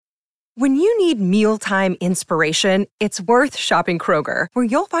When you need mealtime inspiration, it's worth shopping Kroger, where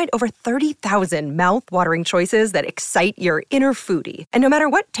you'll find over 30,000 mouth-watering choices that excite your inner foodie. And no matter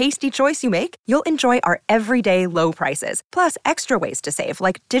what tasty choice you make, you'll enjoy our everyday low prices, plus extra ways to save,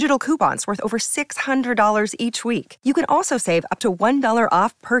 like digital coupons worth over $600 each week. You can also save up to $1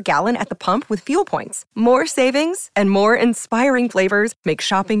 off per gallon at the pump with fuel points. More savings and more inspiring flavors make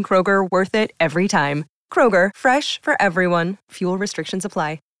shopping Kroger worth it every time. Kroger, fresh for everyone. Fuel restrictions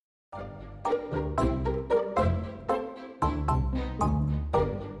apply.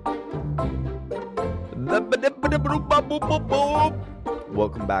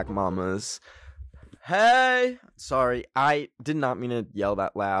 Welcome back, mamas. Hey, sorry, I did not mean to yell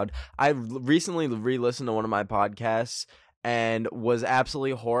that loud. I recently re-listened to one of my podcasts and was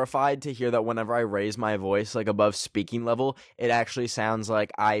absolutely horrified to hear that whenever I raise my voice like above speaking level, it actually sounds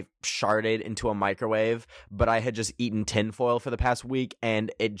like I sharted into a microwave, but I had just eaten tinfoil for the past week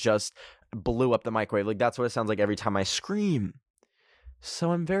and it just blew up the microwave. Like, that's what it sounds like every time I scream.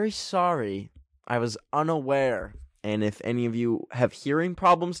 So I'm very sorry. I was unaware. And if any of you have hearing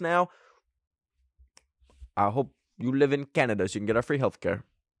problems now, I hope you live in Canada so you can get our free healthcare.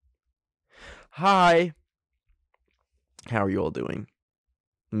 Hi. How are you all doing?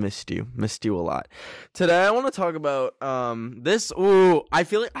 Missed you a lot. Today I want to talk about this. I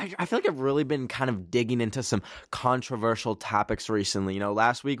feel like I've really been kind of digging into some controversial topics recently. You know,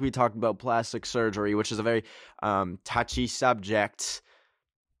 last week we talked about plastic surgery, which is a very touchy subject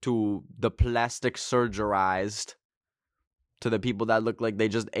to the plastic surgerized, to the people that look like they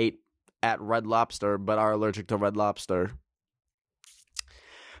just ate at Red Lobster but are allergic to Red Lobster.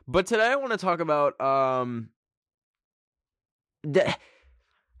 But today I want to talk about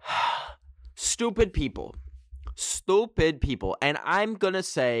stupid people. And I'm gonna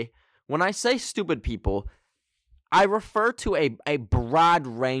say, when I say stupid people, I refer to a broad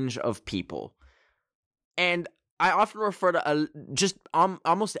range of people. And I often refer to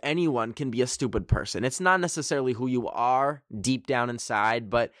almost anyone can be a stupid person. It's not necessarily who you are deep down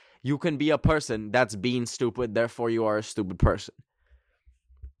inside, but you can be a person that's being stupid, therefore you are a stupid person.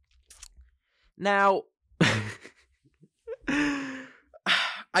 Now,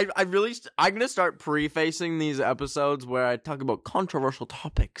 I'm gonna start prefacing these episodes where I talk about controversial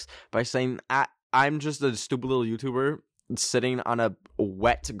topics by saying I'm just a stupid little YouTuber sitting on a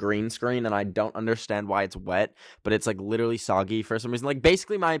wet green screen, and I don't understand why it's wet, but it's like literally soggy for some reason. Like,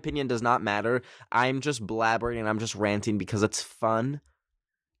 basically my opinion does not matter. I'm just blabbering and I'm just ranting because it's fun,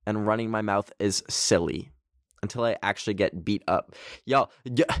 and running my mouth is silly until I actually get beat up. Yo,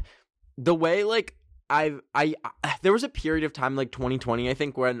 the way like there was a period of time, like 2020, I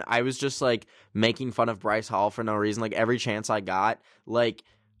think, when I was just like making fun of Bryce Hall for no reason, like every chance I got, like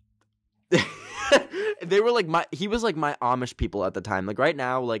they were like he was like my Amish people at the time. Like right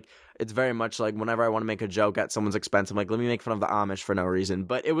now, like it's very much like whenever I want to make a joke at someone's expense, I'm like, let me make fun of the Amish for no reason.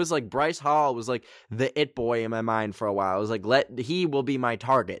 But it was like Bryce Hall was like the it boy in my mind for a while. I was like, he will be my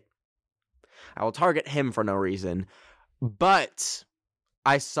target. I will target him for no reason. But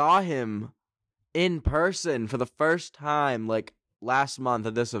I saw him in person for the first time like last month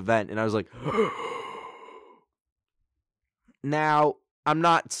at this event, and I was like, now I'm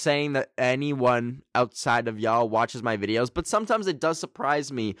not saying that anyone outside of y'all watches my videos, but sometimes it does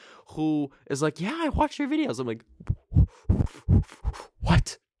surprise me who is like, yeah, I watch your videos. I'm like,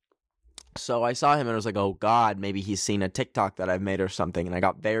 what? So I saw him and I was like, oh God, maybe he's seen a TikTok that I've made or something, and I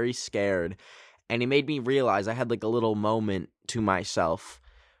got very scared, and he made me realize I had like a little moment to myself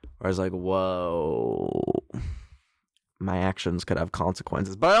where I was like, whoa, my actions could have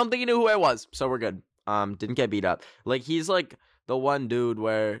consequences. But I don't think he knew who I was, so we're good. Didn't get beat up. Like, he's like the one dude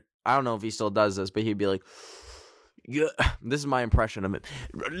where, I don't know if he still does this, but he'd be like, yeah, this is my impression of it.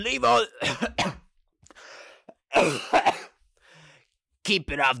 Leave all...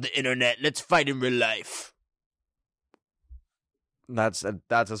 Keep it off the internet. Let's fight in real life. That's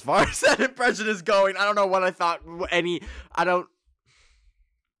as far as that impression is going. I don't know what I thought.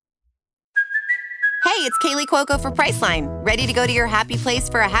 Hey, it's Kaylee Cuoco for Priceline. Ready to go to your happy place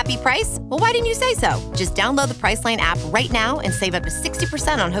for a happy price? Well, why didn't you say so? Just download the Priceline app right now and save up to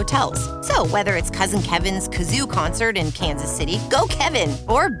 60% on hotels. So whether it's Cousin Kevin's Kazoo Concert in Kansas City, go Kevin,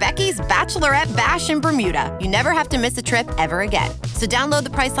 or Becky's Bachelorette Bash in Bermuda, you never have to miss a trip ever again. So download the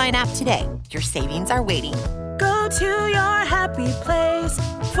Priceline app today. Your savings are waiting. Go to your happy place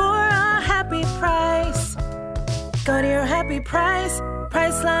for a happy price. Go to your happy price,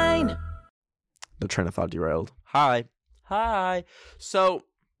 Priceline. The train of thought derailed. Hi. So,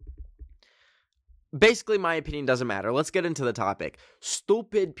 basically, my opinion doesn't matter. Let's get into the topic.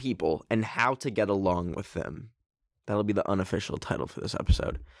 Stupid people and how to get along with them. That'll be the unofficial title for this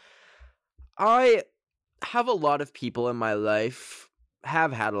episode. I have a lot of people in my life,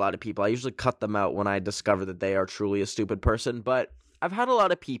 have had a lot of people. I usually cut them out when I discover that they are truly a stupid person, but I've had a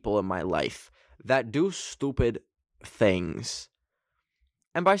lot of people in my life that do stupid things.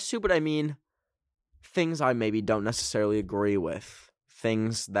 And by stupid, I mean things I maybe don't necessarily agree with.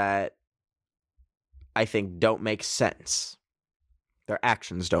 Things that I think don't make sense. Their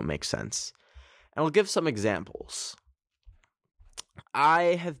actions don't make sense. And I'll give some examples.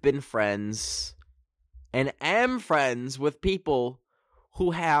 I have been friends and am friends with people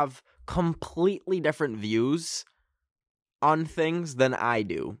who have completely different views on things than I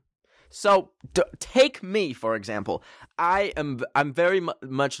do. So, take me, for example. I'm very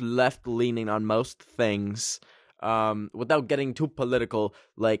much left-leaning on most things, without getting too political,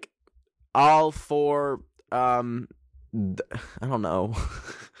 like, all for, I don't know,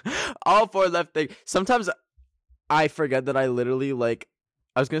 all for left thing. Sometimes I forget that I literally, like,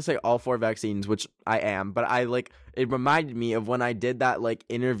 I was gonna say all for vaccines, which I am, but it reminded me of when I did that, like,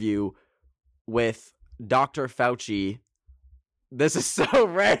 interview with Dr. Fauci. This is so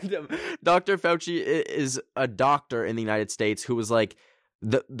random. Dr. Fauci is a doctor in the United States who was, like,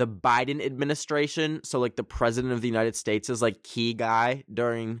 the Biden administration, so, like, the president of the United States is, like, key guy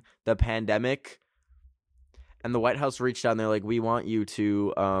during the pandemic. And the White House reached out and they're like, we want you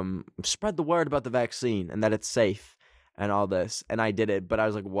to spread the word about the vaccine and that it's safe and all this. And I did it, but I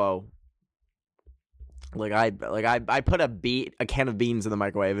was like, whoa. I put a can of beans in the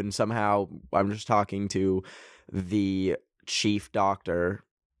microwave and somehow I'm just talking to the chief doctor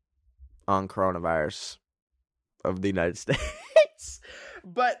on coronavirus of the United States.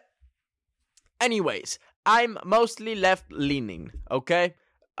 But anyways, I'm mostly left-leaning, okay?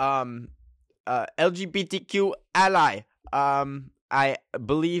 LGBTQ ally. I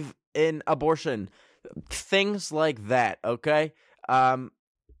believe in abortion. Things like that, okay? I've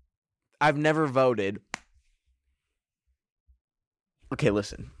never voted. Okay,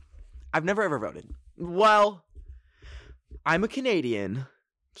 listen. I've never ever voted. Well, I'm a Canadian,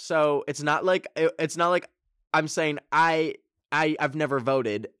 so it's not like I'm saying I've never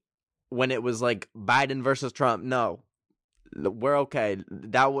voted when it was like Biden versus Trump. No, we're okay.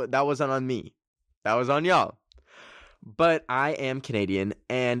 That wasn't on me. That was on y'all. But I am Canadian,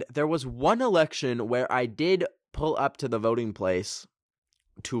 and there was one election where I did pull up to the voting place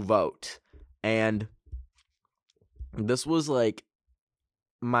to vote, and this was like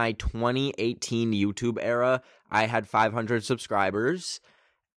my 2018 YouTube era. I had 500 subscribers,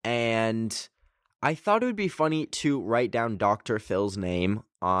 and I thought it would be funny to write down Dr. Phil's name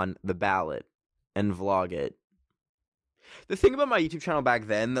on the ballot and vlog it. The thing about my YouTube channel back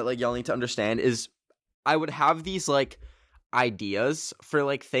then that, like, y'all need to understand is I would have these, like, ideas for,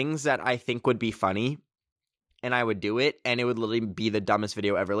 like, things that I think would be funny, and I would do it, and it would literally be the dumbest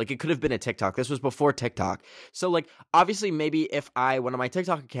video ever. Like, it could have been a TikTok. This was before TikTok. So, like, obviously, maybe if I went on my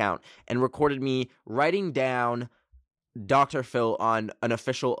TikTok account and recorded me writing down Dr. Phil on an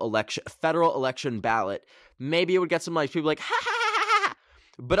official federal election ballot, maybe it would get some likes. People like, ha, ha, ha, ha, ha.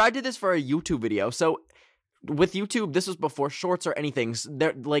 But I did this for a YouTube video. So, with YouTube, this was before shorts or anything.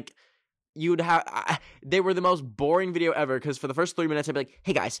 They're, like, they were the most boring video ever, because for the first 3 minutes I'd be like,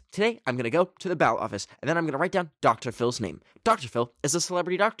 hey guys, today I'm gonna go to the ballot office and then I'm gonna write down Dr. Phil's name. Dr. Phil is a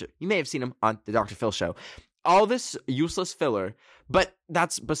celebrity doctor. You may have seen him on the Dr. Phil show. All this useless filler, but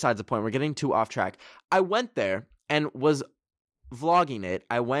that's besides the point. We're getting too off track. I went there and was vlogging it.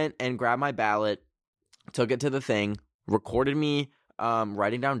 I went and grabbed my ballot, took it to the thing, recorded me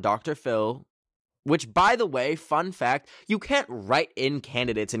writing down Dr. Phil. Which, by the way, fun fact, you can't write in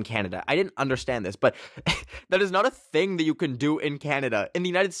candidates in Canada. I didn't understand this, but that is not a thing that you can do in Canada. In the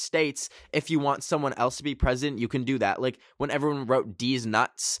United States, if you want someone else to be president, you can do that. Like, when everyone wrote D's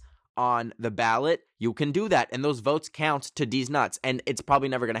nuts on the ballot, you can do that, and those votes count to D's nuts. And it's probably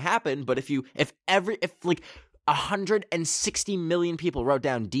never going to happen, but if like 160 million people wrote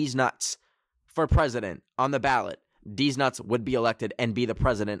down D's nuts for president on the ballot, D's nuts would be elected and be the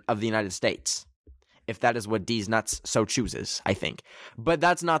president of the United States. If that is what D's nuts so chooses, I think. But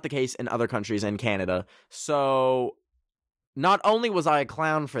that's not the case in other countries and Canada. So, not only was I a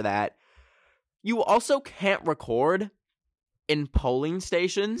clown for that, you also can't record in polling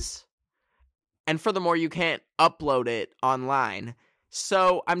stations. And furthermore, you can't upload it online.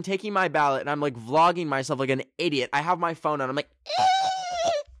 So, I'm taking my ballot and I'm, like, vlogging myself like an idiot. I have my phone on. I'm like,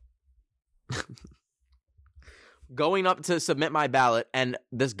 going up to submit my ballot, and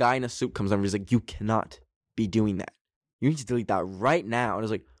this guy in a suit comes over. He's like, you cannot be doing that. You need to delete that right now. And I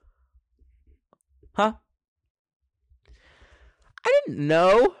was like, huh? I didn't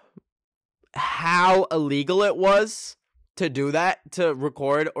know how illegal it was to do that, to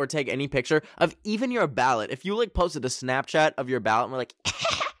record or take any picture of even your ballot. If you like posted a Snapchat of your ballot and were like,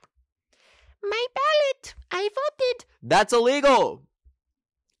 my ballot, I voted. That's illegal.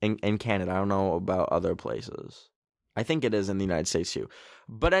 In Canada, I don't know about other places. I think it is in the United States too.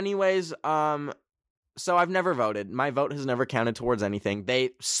 But anyways, so I've never voted. My vote has never counted towards anything. They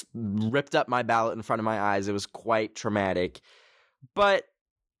ripped up my ballot in front of my eyes. It was quite traumatic. But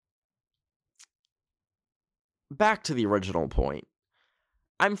back to the original point.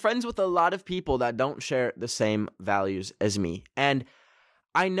 I'm friends with a lot of people that don't share the same values as me. And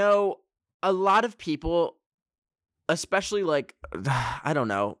I know a lot of people, especially like, I don't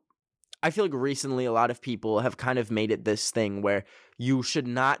know, I feel like recently a lot of people have kind of made it this thing where you should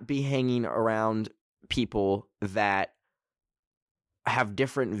not be hanging around people that have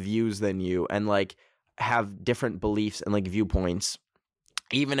different views than you and like have different beliefs and like viewpoints,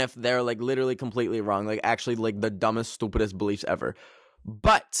 even if they're like literally completely wrong, like actually like the dumbest, stupidest beliefs ever.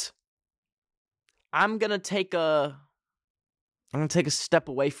 But I'm gonna take a step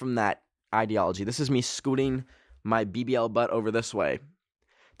away from that ideology. This is me scooting my BBL butt over this way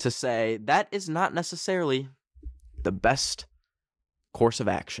to say that is not necessarily the best course of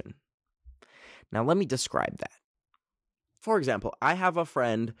action. Now, let me describe that. For example, I have a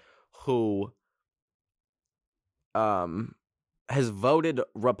friend who has voted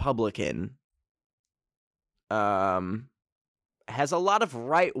Republican, has a lot of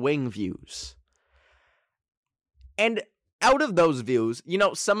right-wing views. And out of those views, you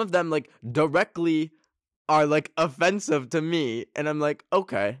know, some of them like directly are like offensive to me, and I'm like,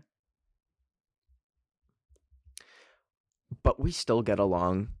 okay. But we still get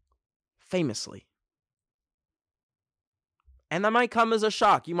along famously. And that might come as a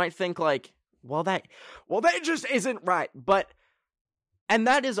shock. You might think like, well, that just isn't right. And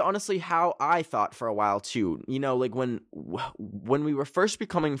that is honestly how I thought for a while too. You know, like when we were first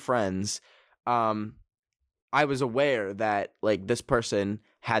becoming friends, I was aware that like this person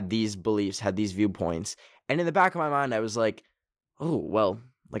had these beliefs, had these viewpoints. And in the back of my mind, I was like, oh, well,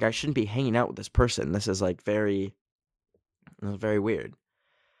 like I shouldn't be hanging out with this person. This is like very weird.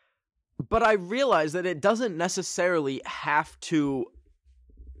 But I realized that it doesn't necessarily have to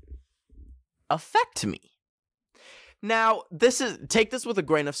affect me. Now, take this with a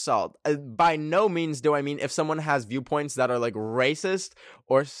grain of salt. By no means do I mean if someone has viewpoints that are like racist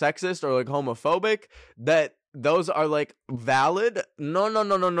or sexist or like homophobic, that those are like valid.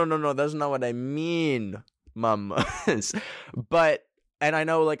 No. That's not what I mean, mamas. And I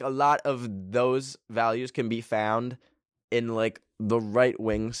know like a lot of those values can be found in like the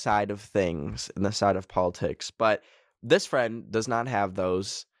right-wing side of things, in the side of politics. But this friend does not have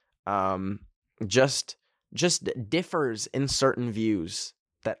those. Just differs in certain views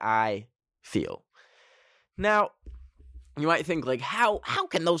that I feel. Now, you might think like, how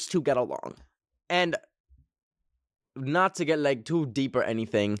can those two get along? And not to get like too deep or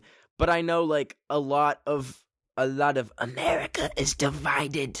anything, but I know like a lot of America is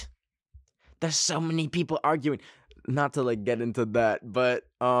divided. There's so many people arguing. Not to like get into that, but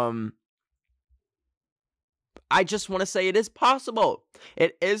I just want to say it is possible.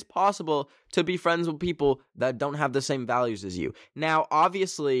 It is possible to be friends with people that don't have the same values as you. Now,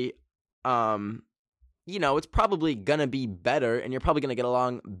 obviously, you know, it's probably gonna be better, and you're probably gonna get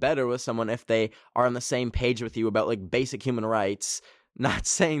along better with someone if they are on the same page with you about like basic human rights. Not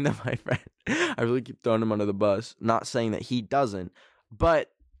saying that my friend, I really keep throwing him under the bus. Not saying that he doesn't, but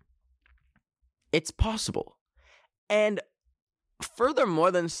it's possible. And furthermore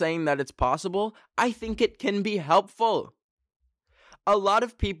than saying that it's possible, I think it can be helpful. A lot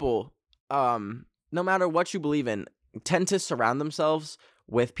of people, no matter what you believe in, tend to surround themselves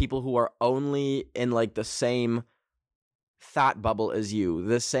with people who are only in like the same thought bubble as you,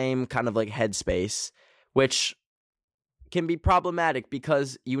 the same kind of like headspace, which can be problematic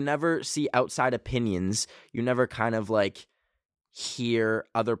because you never see outside opinions. You never kind of like hear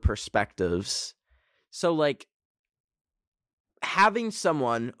other perspectives. So like, having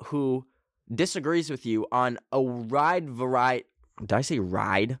someone who disagrees with you on a wide variety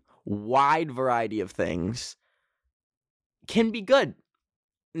of things can be good.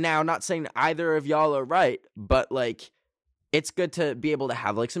 Now, not saying either of y'all are right, but like it's good to be able to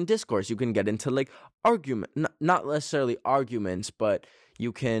have like some discourse. You can get into like argument, not necessarily arguments, but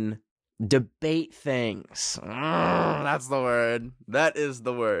you can debate things. That's the word. That is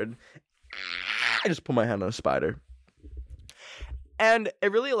the word. I just put my hand on a spider. And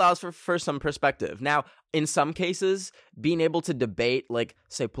it really allows for some perspective. Now, in some cases, being able to debate, like,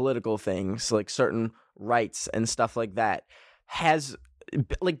 say, political things, like certain rights and stuff like that, has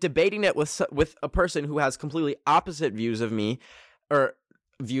like debating it with a person who has completely opposite views of me or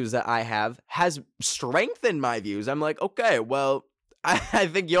views that I have has strengthened my views. I'm like, okay, well, I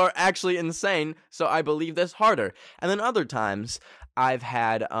think you're actually insane, so I believe this harder. And then other times I've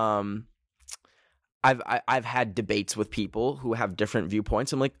had I've had debates with people who have different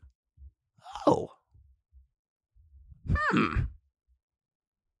viewpoints. I'm like, oh,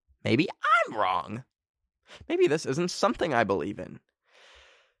 maybe I'm wrong. Maybe this isn't something I believe in.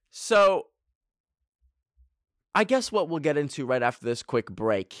 So I guess what we'll get into right after this quick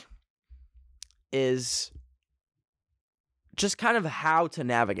break is just kind of how to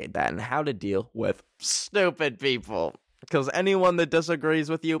navigate that and how to deal with stupid people. Because anyone that disagrees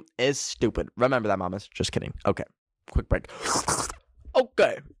with you is stupid. Remember that, mamas. Just kidding. Okay, quick break.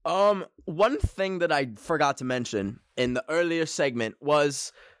 Okay, one thing that I forgot to mention in the earlier segment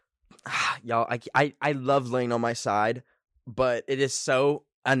was, y'all, I love laying on my side, but it is so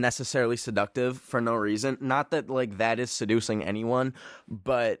unnecessarily seductive for no reason. Not that, like, that is seducing anyone,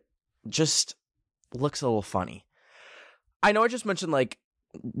 but just looks a little funny. I know I just mentioned, like,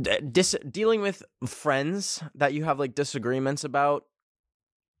 dealing with friends that you have, like, disagreements about,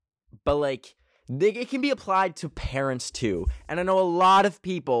 but, like, it can be applied to parents, too. And I know a lot of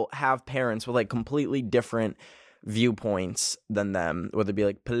people have parents with, like, completely different viewpoints than them, whether it be,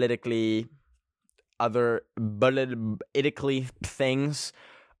 like, politically, other politically things.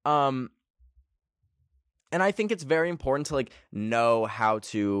 And I think it's very important to, like, know how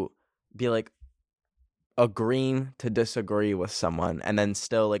to be, like, agreeing to disagree with someone and then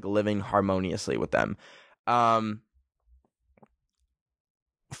still, like, living harmoniously with them.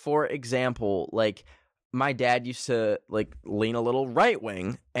 For example, like, my dad used to, like, lean a little right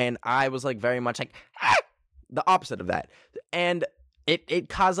wing, and I was, like, very much like the opposite of that, and it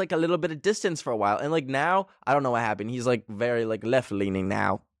caused, like, a little bit of distance for a while. And, like, now I don't know what happened. He's, like, very, like, left leaning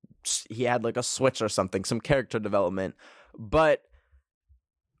now. He had, like, a switch or something, some character development. But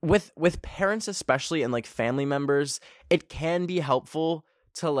with parents especially, and, like, family members, it can be helpful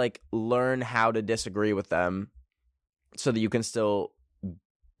to, like, learn how to disagree with them so that you can still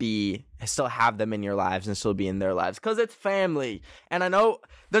have them in your lives and still be in their lives, because it's family. And I know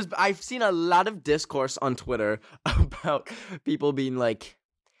I've seen a lot of discourse on Twitter about people being like,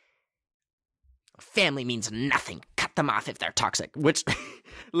 family means nothing, cut them off if they're toxic, which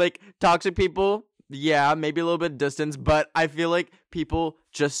like, toxic people, yeah, maybe a little bit of distance, but I feel like people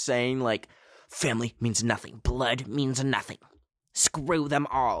just saying, like, family means nothing, blood means nothing, screw them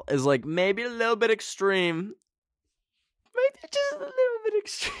all, is, like, maybe a little bit extreme. Maybe just a little bit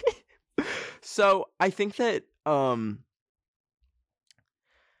extreme. So I think that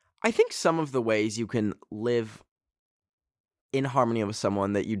I think some of the ways you can live in harmony with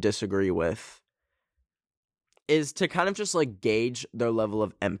someone that you disagree with is to kind of just, like, gauge their level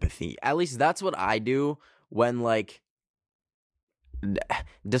of empathy. At least that's what I do when, like,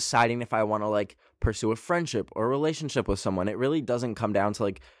 deciding if I want to, like, pursue a friendship or a relationship with someone. It really doesn't come down to,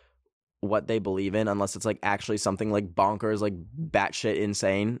 like, what they believe in, unless it's, like, actually something, like, bonkers, like, batshit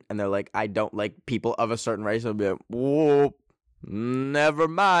insane, and they're like, I don't like people of a certain race. I'll be like, whoa, never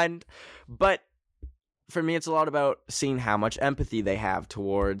mind. But for me, it's a lot about seeing how much empathy they have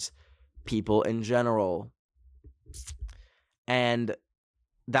towards people in general. And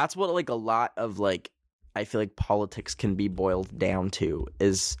that's what, like, a lot of, like, I feel like politics can be boiled down to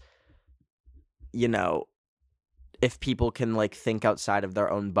is, you know, if people can, like, think outside of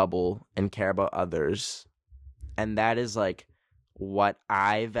their own bubble and care about others. And that is, like, what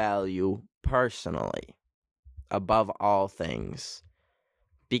I value personally above all things.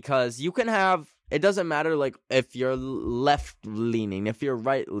 Because you can have, it doesn't matter, like, if you're left-leaning, if you're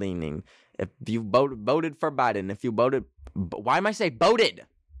right-leaning, if you voted for Biden, if you voted, why am I saying voted?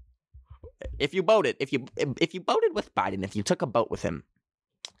 If you voted with Biden, if you took a vote with him,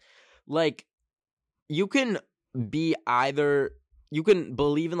 like, you can be either, you can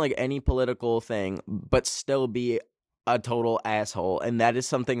believe in, like, any political thing, but still be a total asshole. And that is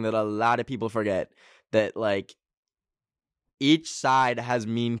something that a lot of people forget, that, like, each side has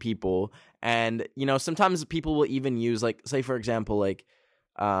mean people. And, you know, sometimes people will even use, like, say, for example, like,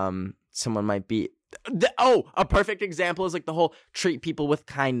 someone might be, a perfect example is, like, the whole treat people with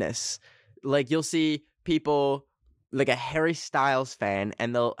kindness. Like, you'll see people, like, a Harry Styles fan,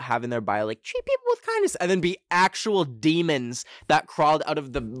 and they'll have in their bio, like, treat people with kindness, and then be actual demons that crawled out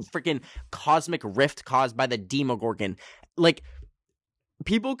of the freaking cosmic rift caused by the Demogorgon. Like,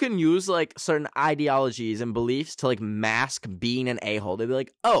 people can use, like, certain ideologies and beliefs to, like, mask being an a-hole. They'll be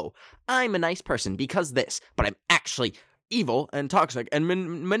like, oh, I'm a nice person because this, but I'm actually evil and toxic and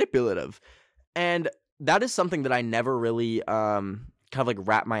manipulative. And that is something that I never really kind of like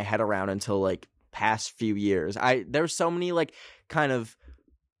wrap my head around until like past few years. There's so many like kind of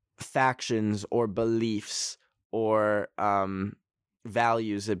factions or beliefs or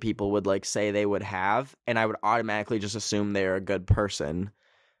values that people would like say they would have, and I would automatically just assume they're a good person.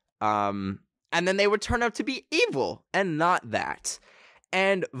 And then they would turn out to be evil and not that.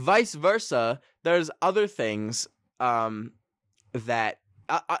 And vice versa, there's other things that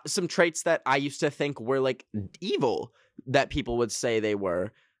some traits that I used to think were like evil that people would say they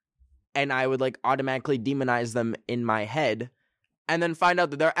were, and I would like automatically demonize them in my head and then find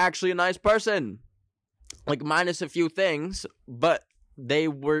out that they're actually a nice person. Like minus a few things, but they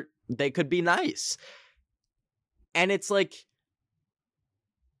could be nice. And it's like,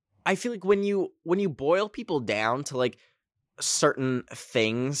 I feel like when you boil people down to like certain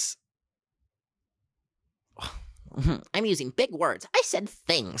things, I'm using big words. I said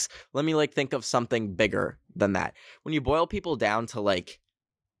things. Let me like think of something bigger than that. When you boil people down to like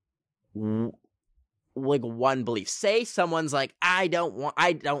one belief, say someone's like, I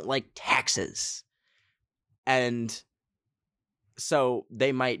don't like taxes. And so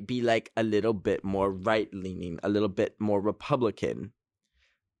they might be like a little bit more right-leaning, a little bit more Republican.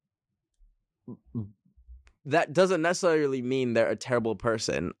 That doesn't necessarily mean they're a terrible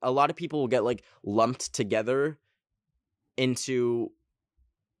person. A lot of people will get like lumped together into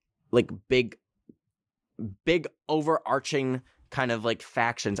like big overarching kind of like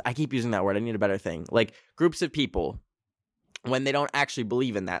factions. I keep using that word. I need a better thing. Like groups of people when they don't actually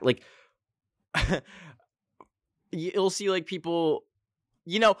believe in that. Like you'll see like people,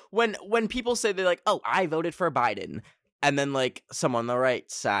 you know, when people say they're like, oh, I voted for Biden. And then like someone on the right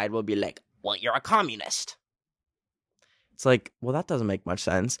side will be like, well, you're a communist. It's like, well, that doesn't make much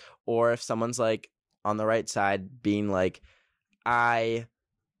sense. Or if someone's like on the right side being like, I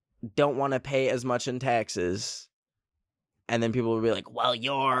don't want to pay as much in taxes. And then people will be like, well,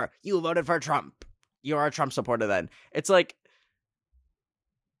 you voted for Trump. You're a Trump supporter then. It's like,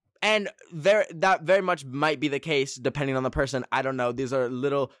 and that very much might be the case depending on the person. I don't know. These are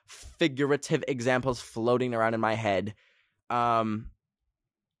little figurative examples floating around in my head. But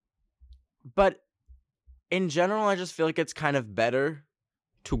in general, I just feel like it's kind of better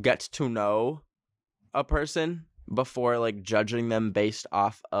to get to know a person before like judging them based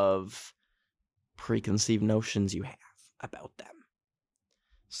off of preconceived notions you have about them.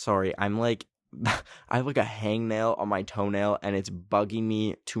 Sorry, I'm like, I have like a hangnail on my toenail and it's bugging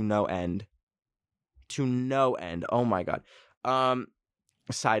me to no end. To no end. Oh my god.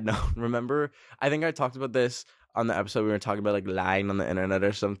 Side note, remember, I think I talked about this on the episode we were talking about like lying on the internet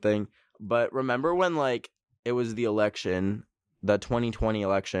or something. But remember when like it was the election, the 2020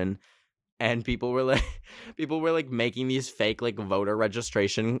 election, and people were like making these fake like voter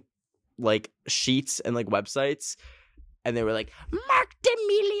registration like sheets and like websites, and they were like, Mark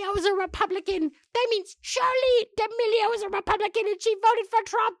D'Amelio is a Republican. That means Charlie D'Amelio is a Republican and she voted for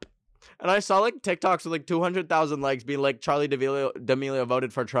Trump. And I saw like TikToks with like 200,000 likes being like Charlie D'Amelio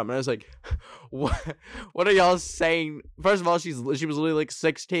voted for Trump, and I was like, what are y'all saying? First of all, she was literally like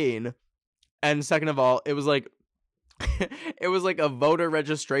 16. And second of all, it was like a voter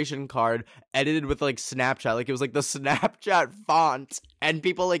registration card edited with like Snapchat. Like it was like the Snapchat font, and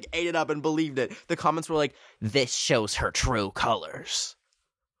people like ate it up and believed it. The comments were like, this shows her true colors.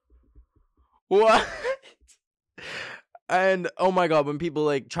 What? And oh my god, when people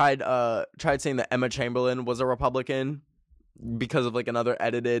like tried saying that Emma Chamberlain was a Republican because of like another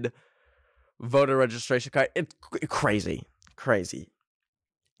edited voter registration card, it's crazy.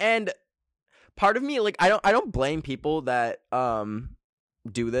 And part of me, like, I don't blame people that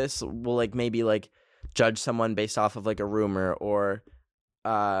do this. Will like maybe like judge someone based off of like a rumor or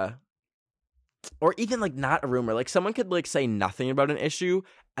even like not a rumor. Like someone could like say nothing about an issue,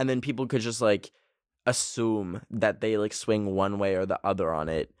 and then people could just like assume that they like swing one way or the other on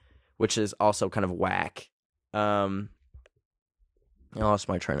it, which is also kind of whack. I lost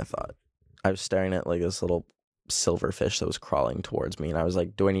my train of thought. I was staring at like this little silverfish that was crawling towards me, and I was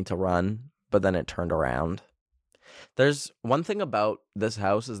like, do I need to run? But then it turned around. There's one thing about this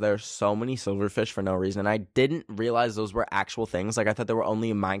house is there's so many silverfish for no reason. I didn't realize those were actual things. Like I thought they were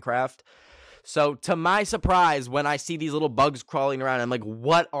only in Minecraft. So to my surprise, when I see these little bugs crawling around, I'm like,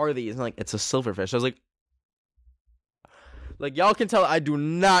 what are these? And like, it's a silverfish. I was like y'all can tell I do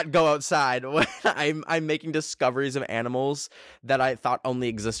not go outside when I'm making discoveries of animals that I thought only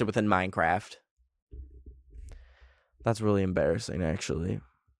existed within Minecraft. That's really embarrassing, actually.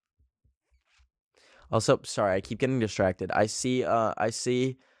 Also, sorry, I keep getting distracted. I see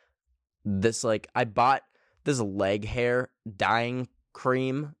this, like, I bought this leg hair dyeing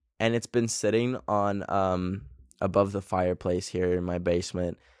cream, and it's been sitting on above the fireplace here in my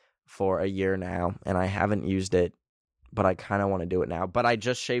basement for a year now, and I haven't used it, but I kind of want to do it now. But I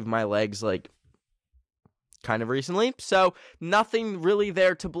just shaved my legs, like, kind of recently, so nothing really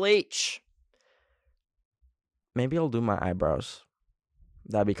there to bleach. Maybe I'll do my eyebrows.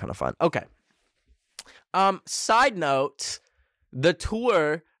 That'd be kind of fun. Okay. Side note, the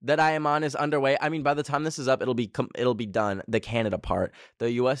tour that I am on is underway. I mean, by the time this is up, it'll be done. The Canada part.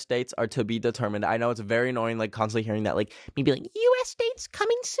 The U.S. dates are to be determined. I know it's very annoying, like, constantly hearing that, like, me be like, U.S. dates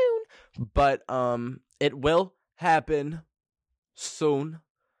coming soon. But, it will happen soon.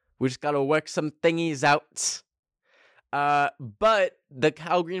 We just gotta work some thingies out. But the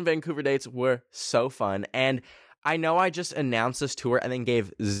Calgary and Vancouver dates were so fun. And I know I just announced this tour and then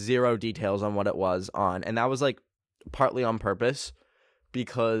gave zero details on what it was on. And that was, like, partly on purpose.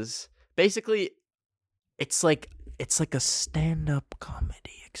 Because basically it's like a stand-up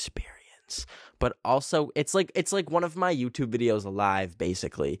comedy experience, but also it's like one of my YouTube videos live,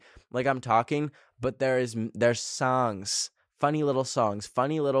 basically. Like, I'm talking, but there's songs, funny little songs,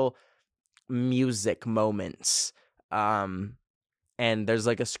 funny little music moments, and there's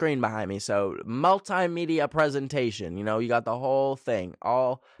like a screen behind me, so multimedia presentation, you know, you got the whole thing,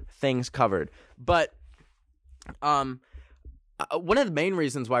 all things covered. But one of the main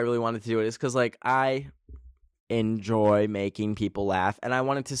reasons why I really wanted to do it is because, like, I enjoy making people laugh, and I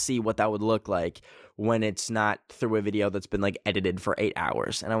wanted to see what that would look like when it's not through a video that's been, like, edited for 8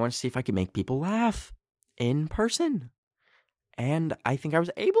 hours. And I wanted to see if I could make people laugh in person. And I think I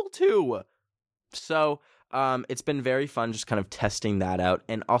was able to. So, it's been very fun just kind of testing that out,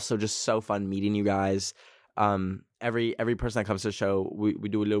 and also just so fun meeting you guys. Every person that comes to the show, we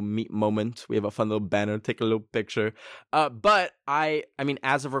do a little meet moment. We have a fun little banner, take a little picture. But I mean,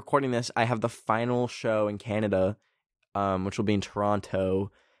 as of recording this, I have the final show in Canada, which will be in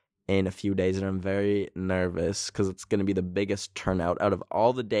Toronto in a few days, and I'm very nervous because it's going to be the biggest turnout out of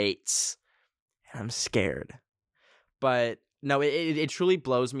all the dates, and I'm scared. But no, it truly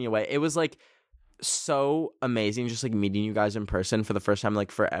blows me away. It was, like, so amazing just, like, meeting you guys in person for the first time,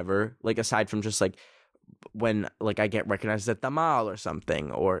 like, forever. Like, aside from just, like, when, like, I get recognized at the mall or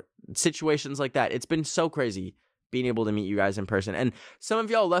something, or situations like that. It's been so crazy being able to meet you guys in person. And some of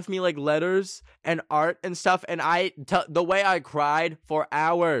y'all left me, like, letters and art and stuff, and the way I cried for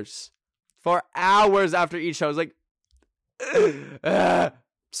hours after each show, I was like,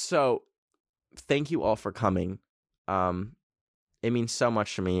 So, thank you all for coming. It means so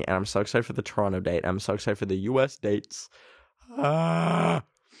much to me, and I'm so excited for the Toronto date. I'm so excited for the US dates. But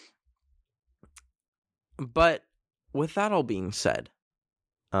with that all being said,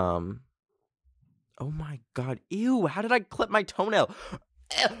 oh my god, ew, how did I clip my toenail?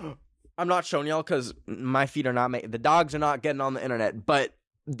 I'm not showing y'all because my feet are not the dogs are not getting on the internet, but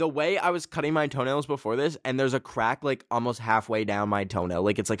the way I was cutting my toenails before this, and there's a crack, like, almost halfway down my toenail,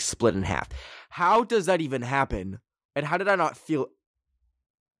 like, it's, like, split in half. How does that even happen? And how did I not feel?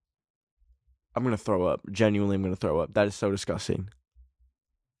 I'm gonna throw up. Genuinely, I'm gonna throw up. That is so disgusting.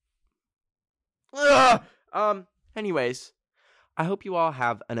 Ugh! Anyways, I hope you all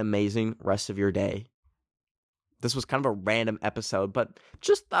have an amazing rest of your day. This was kind of a random episode, but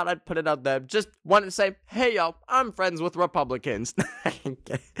just thought I'd put it out there. Just wanted to say, hey, y'all, I'm friends with Republicans.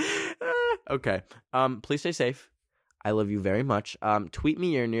 Okay. Please stay safe. I love you very much. Tweet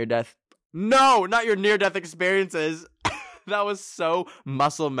me your near-death... No, not your near-death experiences. That was so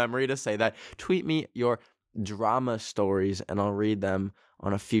muscle memory to say that. Tweet me your drama stories, and I'll read them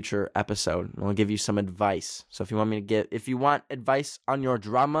on a future episode. And I'll give you some advice. So if you want advice on your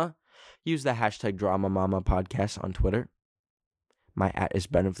drama, use the hashtag DramaMamaPodcast on Twitter. My @ is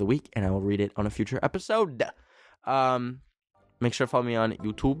Ben of the Week, and I will read it on a future episode. Make sure to follow me on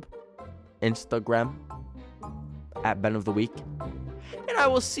YouTube, Instagram, @ Ben of the Week. And I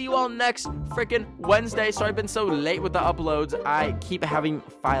will see you all next freaking Wednesday. Sorry I've been so late with the uploads. I keep having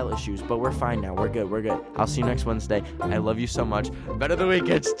file issues, but we're fine now. We're good. I'll see you next Wednesday. I love you so much. Ben of the Week,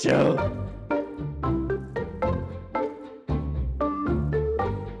 it's chill.